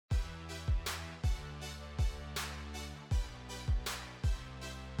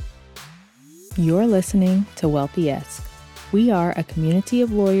You're listening to Wealthy-esque. We are a community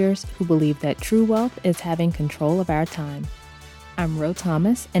of lawyers who believe that true wealth is having control of our time. I'm Ro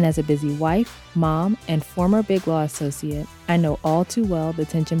Thomas, and as a busy wife, mom, and former Big Law associate, I know all too well the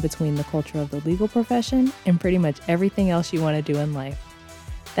tension between the culture of the legal profession and pretty much everything else you want to do in life.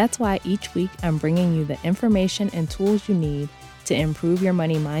 That's why each week I'm bringing you the information and tools you need to improve your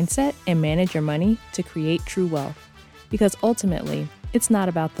money mindset and manage your money to create true wealth. Because ultimately, it's not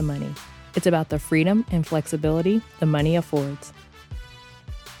about the money. It's about the freedom and flexibility the money affords.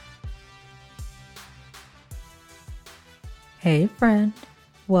 Hey friend,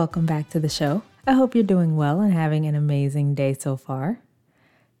 welcome back to the show. I hope you're doing well and having an amazing day so far.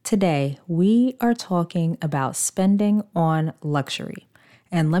 Today, we are talking about spending on luxury.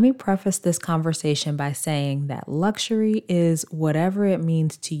 And let me preface this conversation by saying that luxury is whatever it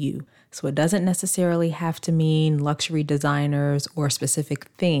means to you. So it doesn't necessarily have to mean luxury designers or specific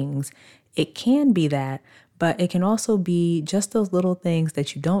things. It can be that, but it can also be just those little things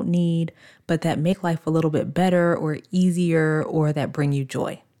that you don't need, but that make life a little bit better or easier or that bring you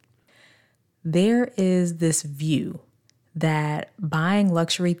joy. There is this view that buying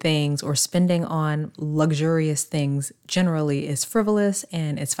luxury things or spending on luxurious things generally is frivolous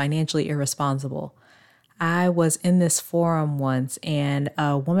and it's financially irresponsible. I was in this forum once and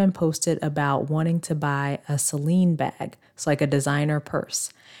a woman posted about wanting to buy a Celine bag. It's like a designer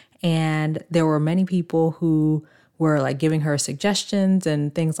purse. And there were many people who were like giving her suggestions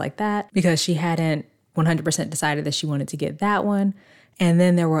and things like that because she hadn't 100% decided that she wanted to get that one. And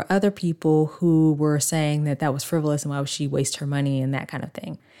then there were other people who were saying that that was frivolous and why would she waste her money and that kind of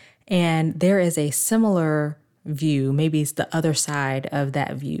thing. And there is a similar view, maybe it's the other side of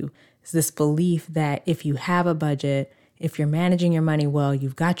that view. It's this belief that if you have a budget, if you're managing your money well,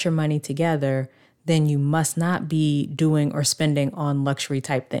 you've got your money together, then you must not be doing or spending on luxury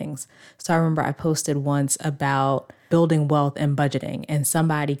type things. So I remember I posted once about building wealth and budgeting, and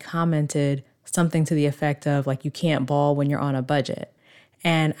somebody commented something to the effect of like, you can't ball when you're on a budget.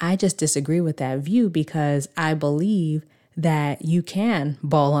 And I just disagree with that view because I believe that you can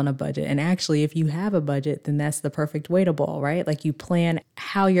ball on a budget. And actually, if you have a budget, then that's the perfect way to ball, right? Like you plan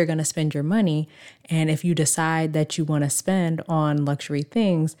how you're going to spend your money. And if you decide that you want to spend on luxury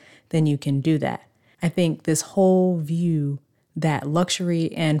things, then you can do that. I think this whole view that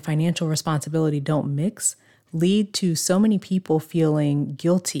luxury and financial responsibility don't mix lead to so many people feeling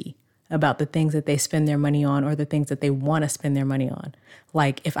guilty about the things that they spend their money on or the things that they want to spend their money on.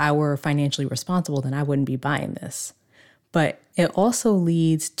 Like if I were financially responsible, then I wouldn't be buying this. But it also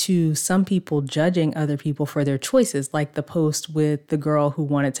leads to some people judging other people for their choices, like the post with the girl who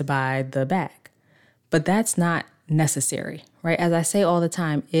wanted to buy the bag. But that's not necessary, right? As I say all the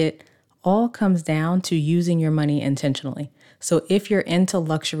time, it all comes down to using your money intentionally. So if you're into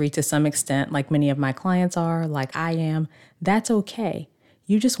luxury to some extent, like many of my clients are, like I am, that's okay.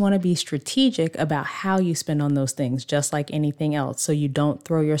 You just want to be strategic about how you spend on those things, just like anything else, so you don't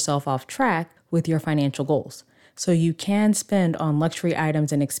throw yourself off track with your financial goals. So you can spend on luxury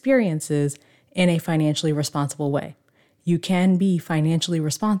items and experiences in a financially responsible way. You can be financially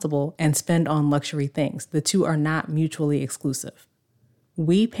responsible and spend on luxury things. The two are not mutually exclusive.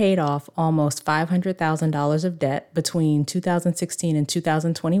 We paid off almost $500,000 of debt between 2016 and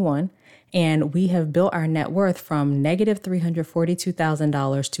 2021, and we have built our net worth from negative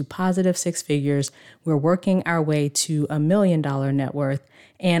 $342,000 to positive six figures. We're working our way to $1 million net worth,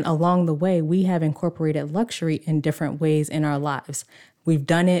 and along the way, we have incorporated luxury in different ways in our lives. We've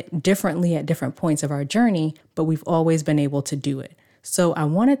done it differently at different points of our journey, but we've always been able to do it. So I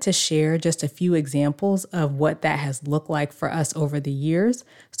wanted to share just a few examples of what that has looked like for us over the years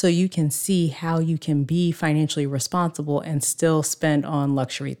so you can see how you can be financially responsible and still spend on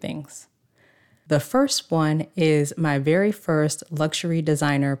luxury things. The first one is my very first luxury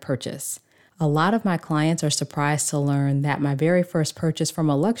designer purchase. A lot of my clients are surprised to learn that my very first purchase from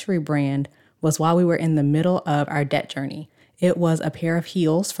a luxury brand was while we were in the middle of our debt journey. It was a pair of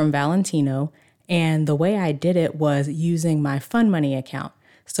heels from Valentino. And the way I did it was using my Fun Money account.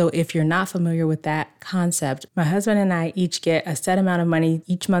 So if you're not familiar with that concept, my husband and I each get a set amount of money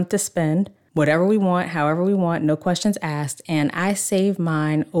each month to spend, whatever we want, however we want, no questions asked. And I save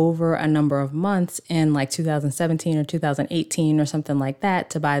mine over a number of months in like 2017 or 2018 or something like that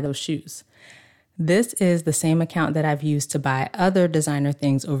to buy those shoes. This is the same account that I've used to buy other designer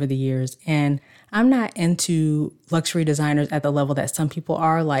things over the years. And I'm not into luxury designers at the level that some people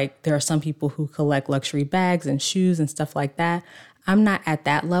are. Like there are some people who collect luxury bags and shoes and stuff like that. I'm not at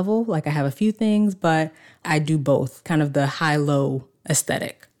that level. Like I have a few things, but I do both, kind of the high-low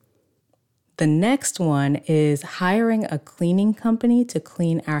aesthetic. The next one is hiring a cleaning company to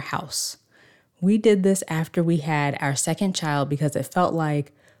clean our house. We did this after we had our second child because it felt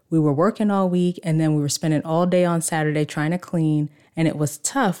like we were working all week and then we were spending all day on Saturday trying to clean, and it was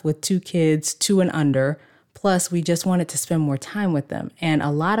tough with 2 kids, 2 and under. Plus, we just wanted to spend more time with them. And a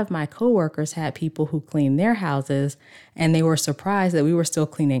lot of my coworkers had people who cleaned their houses, and they were surprised that we were still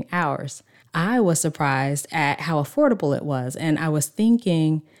cleaning ours. I was surprised at how affordable it was, and I was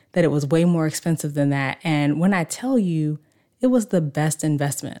thinking that it was way more expensive than that. And when I tell you, it was the best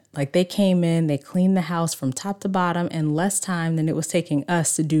investment. Like, they came in, they cleaned the house from top to bottom in less time than it was taking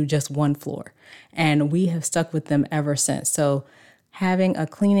us to do just one floor. And we have stuck with them ever since. So having a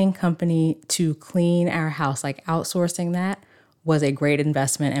cleaning company to clean our house, like outsourcing that, was a great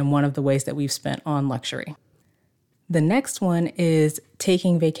investment and one of the ways that we've spent on luxury. The next one is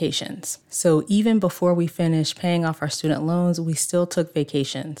taking vacations. So even before we finished paying off our student loans, we still took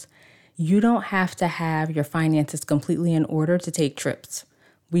vacations. You don't have to have your finances completely in order to take trips.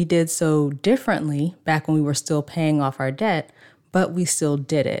 We did so differently back when we were still paying off our debt, but we still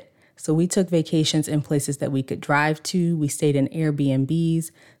did it. So we took vacations in places that we could drive to. We stayed in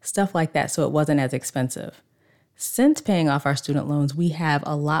Airbnbs, stuff like that, so it wasn't as expensive. Since paying off our student loans, we have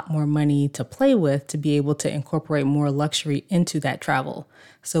a lot more money to play with to be able to incorporate more luxury into that travel.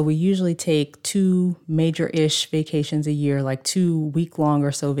 So we usually take 2 major-ish vacations a year, like 2 week-long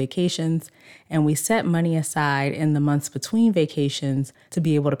or so vacations, and we set money aside in the months between vacations to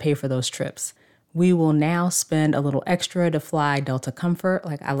be able to pay for those trips. We will now spend a little extra to fly Delta Comfort.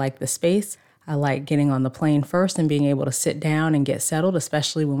 Like, I like the space. I like getting on the plane first and being able to sit down and get settled,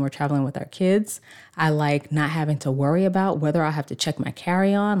 especially when we're traveling with our kids. I like not having to worry about whether I have to check my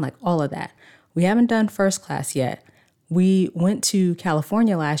carry-on, like all of that. We haven't done first class yet. We went to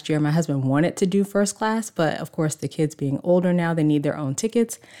California last year. My husband wanted to do first class, but of course the kids being older now, they need their own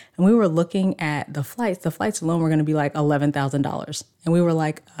tickets. And we were looking at the flights. The flights alone were going to be like $11,000. And we were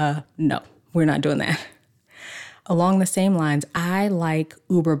like, no, we're not doing that. Along the same lines, I like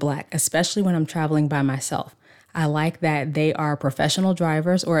Uber Black, especially when I'm traveling by myself. I like that they are professional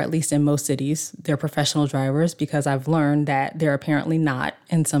drivers, or at least in most cities, they're professional drivers, because I've learned that they're apparently not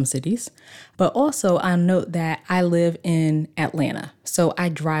in some cities. But also, I'll note that I live in Atlanta, so I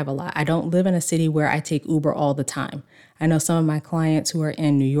drive a lot. I don't live in a city where I take Uber all the time. I know some of my clients who are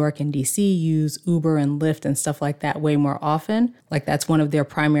in New York and DC use Uber and Lyft and stuff like that way more often. Like, that's one of their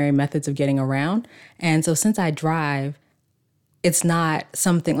primary methods of getting around. And so since I drive, it's not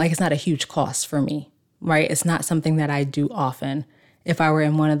something, like, it's not a huge cost for me, right? It's not something that I do often. If I were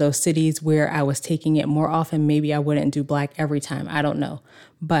in one of those cities where I was taking it more often, maybe I wouldn't do Black every time. I don't know.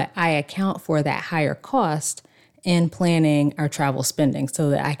 But I account for that higher cost in planning our travel spending so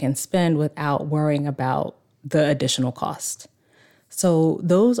that I can spend without worrying about the additional cost. So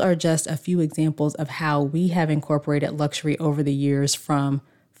those are just a few examples of how we have incorporated luxury over the years, from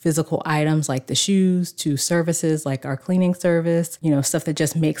physical items like the shoes to services like our cleaning service, stuff that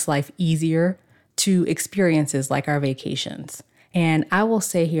just makes life easier, to experiences like our vacations. And I will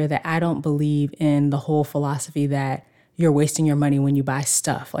say here that I don't believe in the whole philosophy that you're wasting your money when you buy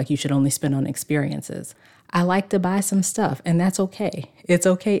stuff, like you should only spend on experiences. I like to buy some stuff, and that's okay. It's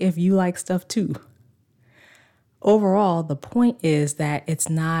okay if you like stuff too. Overall, the point is that it's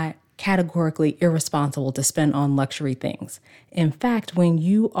not categorically irresponsible to spend on luxury things. In fact, when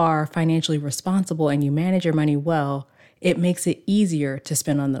you are financially responsible and you manage your money well, it makes it easier to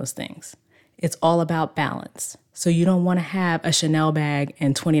spend on those things. It's all about balance. So you don't want to have a Chanel bag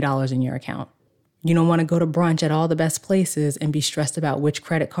and $20 in your account. You don't want to go to brunch at all the best places and be stressed about which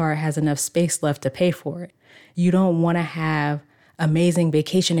credit card has enough space left to pay for it. You don't want to have amazing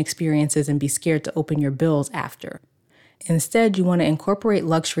vacation experiences and be scared to open your bills after. Instead, you want to incorporate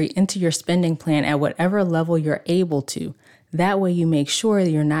luxury into your spending plan at whatever level you're able to. That way you make sure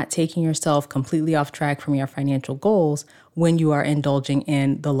that you're not taking yourself completely off track from your financial goals when you are indulging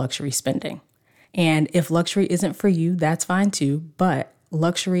in the luxury spending. And if luxury isn't for you, that's fine too, but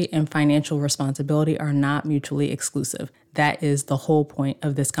luxury and financial responsibility are not mutually exclusive. That is the whole point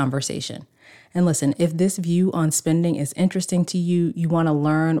of this conversation. And listen, if this view on spending is interesting to you, you want to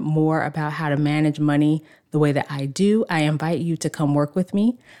learn more about how to manage money the way that I do, I invite you to come work with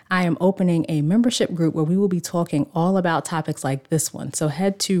me. I am opening a membership group where we will be talking all about topics like this one. So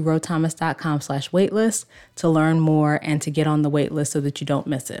head to rothomas.com/waitlist to learn more and to get on the waitlist so that you don't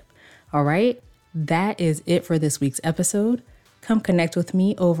miss it. All right, that is it for this week's episode. Come connect with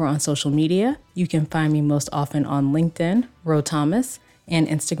me over on social media. You can find me most often on LinkedIn, Ro Thomas, and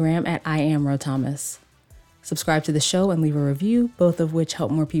Instagram at I am Ro Thomas. Subscribe to the show and leave a review, both of which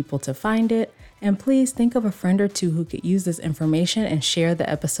help more people to find it. And please think of a friend or two who could use this information and share the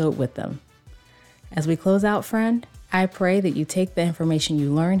episode with them. As we close out, friend, I pray that you take the information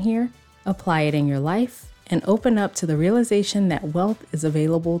you learn here apply it in your life, and open up to the realization that wealth is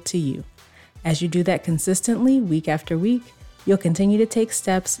available to you. As you do that consistently, week after week, you'll continue to take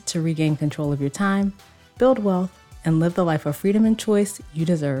steps to regain control of your time, build wealth, and live the life of freedom and choice you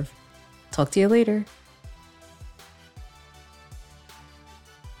deserve. Talk to you later.